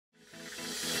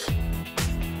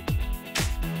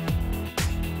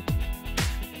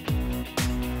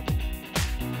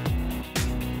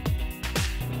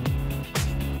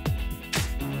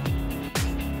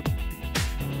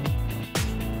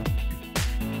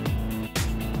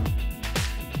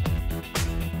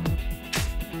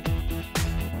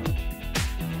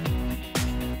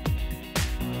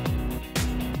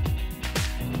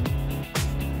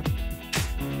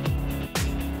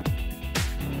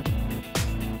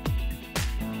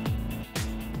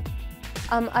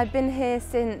I've been here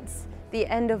since the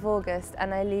end of August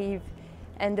and I leave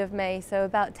end of May, so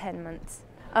about 10 months.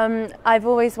 I've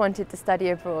always wanted to study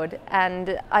abroad,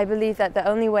 and I believe that the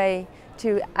only way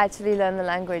to actually learn the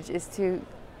language is to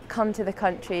come to the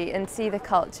country and see the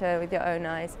culture with your own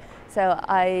eyes. So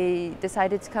I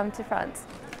decided to come to France.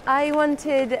 I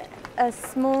wanted a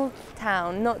small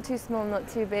town, not too small, not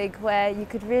too big, where you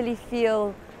could really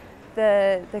feel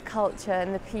the culture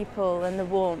and the people and the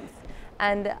warmth.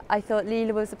 And I thought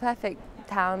Lille was a perfect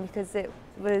town because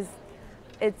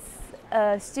it's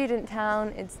a student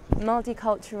town, it's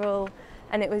multicultural,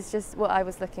 and it was just what I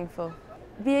was looking for.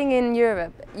 Being in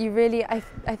Europe,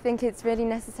 I think it's really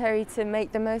necessary to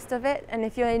make the most of it. And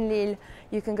if you're in Lille,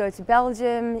 you can go to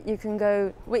Belgium, you can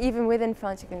go, even within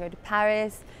France, you can go to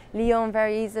Paris, Lyon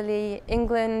very easily,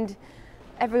 England,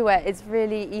 everywhere. It's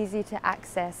really easy to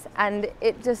access, and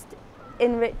it just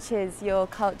enriches your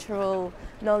cultural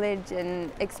knowledge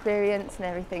and experience and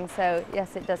everything. So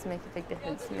yes, it does make a big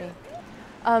difference to me.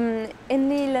 In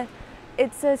Lille,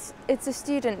 it's a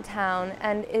student town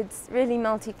and it's really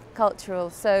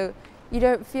multicultural, so you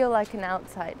don't feel like an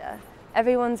outsider.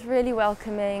 Everyone's really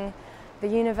welcoming, the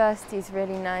university is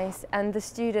really nice, and the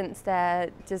students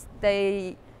there,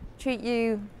 they treat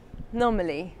you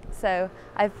normally, so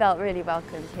I felt really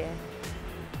welcomed here.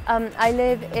 I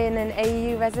live in an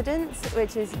AU residence,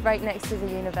 which is right next to the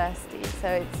university,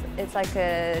 so it's like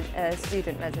a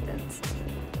student residence.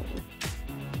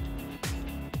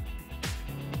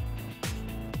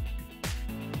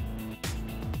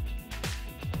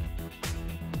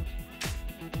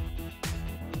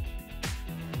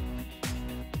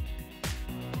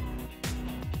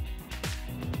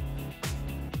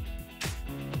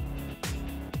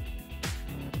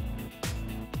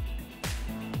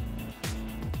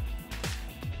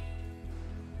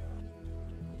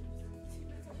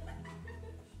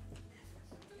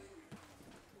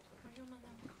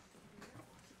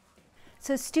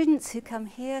 So students who come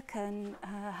here can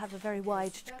have a very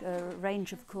wide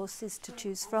range of courses to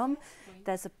choose from.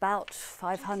 There's about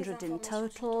 500 in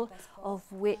total, of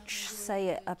which,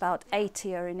 say, about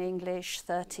 80 are in English,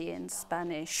 30 in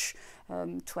Spanish,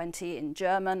 20 in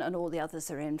German, and all the others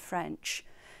are in French.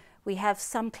 We have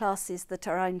some classes that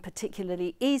are in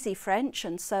particularly easy French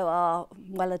and so are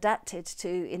well adapted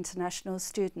to international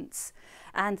students.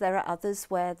 And there are others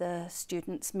where the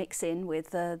students mix in with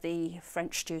the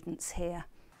French students here.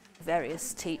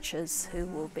 Various teachers who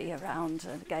will be around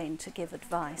again to give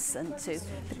advice and to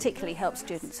particularly help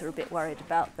students who are a bit worried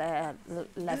about their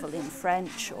level in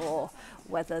French or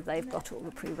whether they've got all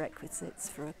the prerequisites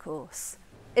for a course.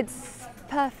 It's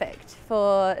perfect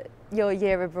for your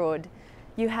year abroad.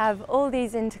 You have all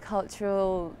these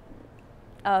intercultural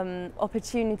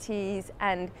opportunities,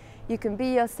 and you can be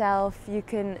yourself, you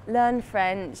can learn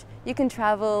French, you can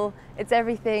travel. It's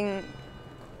everything,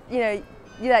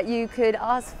 that you could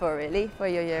ask for, really, for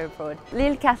your year abroad.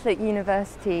 Lille Catholic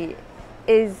University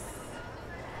is,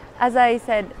 as I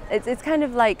said, it's kind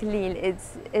of like Lille.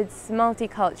 It's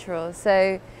multicultural,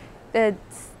 so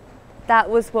that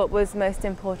was what was most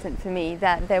important for me,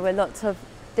 that there were lots of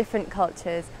different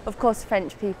cultures, of course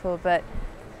French people, but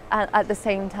at the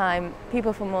same time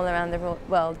people from all around the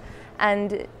world.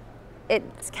 And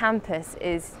its campus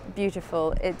is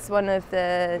beautiful. It's one of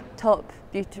the top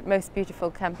most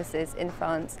beautiful campuses in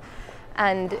France,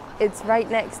 and it's right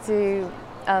next to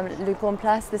Le Grand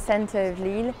Place, the centre of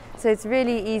Lille, so it's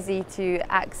really easy to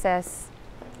access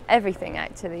everything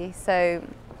actually, so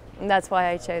that's why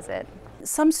I chose it.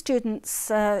 Some students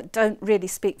don't really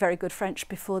speak very good French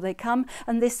before they come,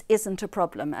 and this isn't a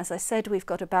problem. As I said, we've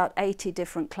got about 80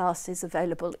 different classes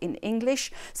available in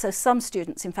English, so some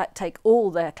students in fact take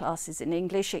all their classes in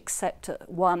English except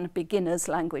one beginner's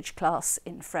language class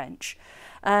in French.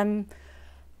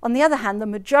 On the other hand, the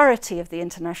majority of the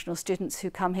international students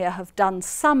who come here have done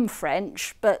some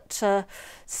French, but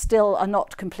still are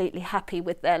not completely happy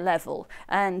with their level.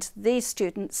 And these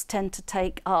students tend to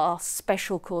take our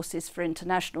special courses for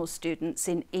international students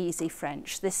in easy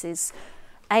French. These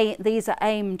are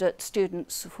aimed at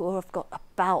students who have got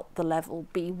about the level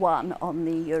B1 on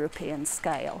the European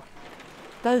scale.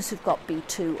 Those who've got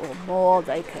B2 or more,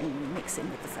 they can mix in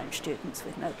with the French students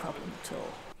with no problem at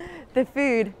all. The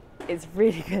food is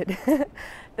really good.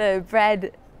 The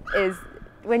bread is,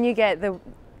 when you get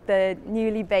the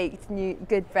newly baked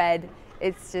good bread,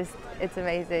 it's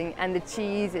amazing, and the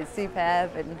cheese is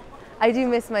superb. And I do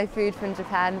miss my food from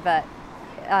Japan, but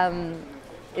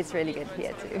it's really good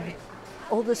here too.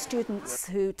 All the students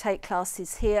who take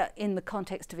classes here in the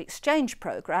context of exchange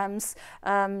programs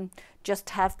just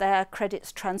have their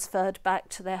credits transferred back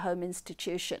to their home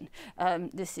institution.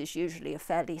 This is usually a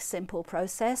fairly simple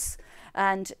process,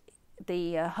 and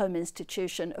the home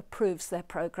institution approves their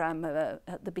program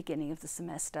at the beginning of the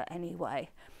semester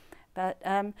anyway. But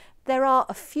there are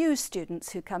a few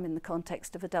students who come in the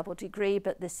context of a double degree,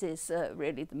 but this is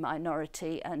really the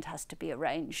minority and has to be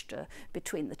arranged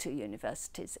between the two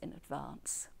universities in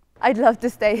advance. I'd love to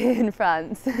stay here in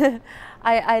France.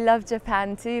 I love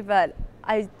Japan too, but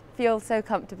I feel so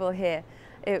comfortable here.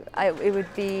 It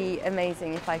would be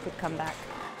amazing if I could come back.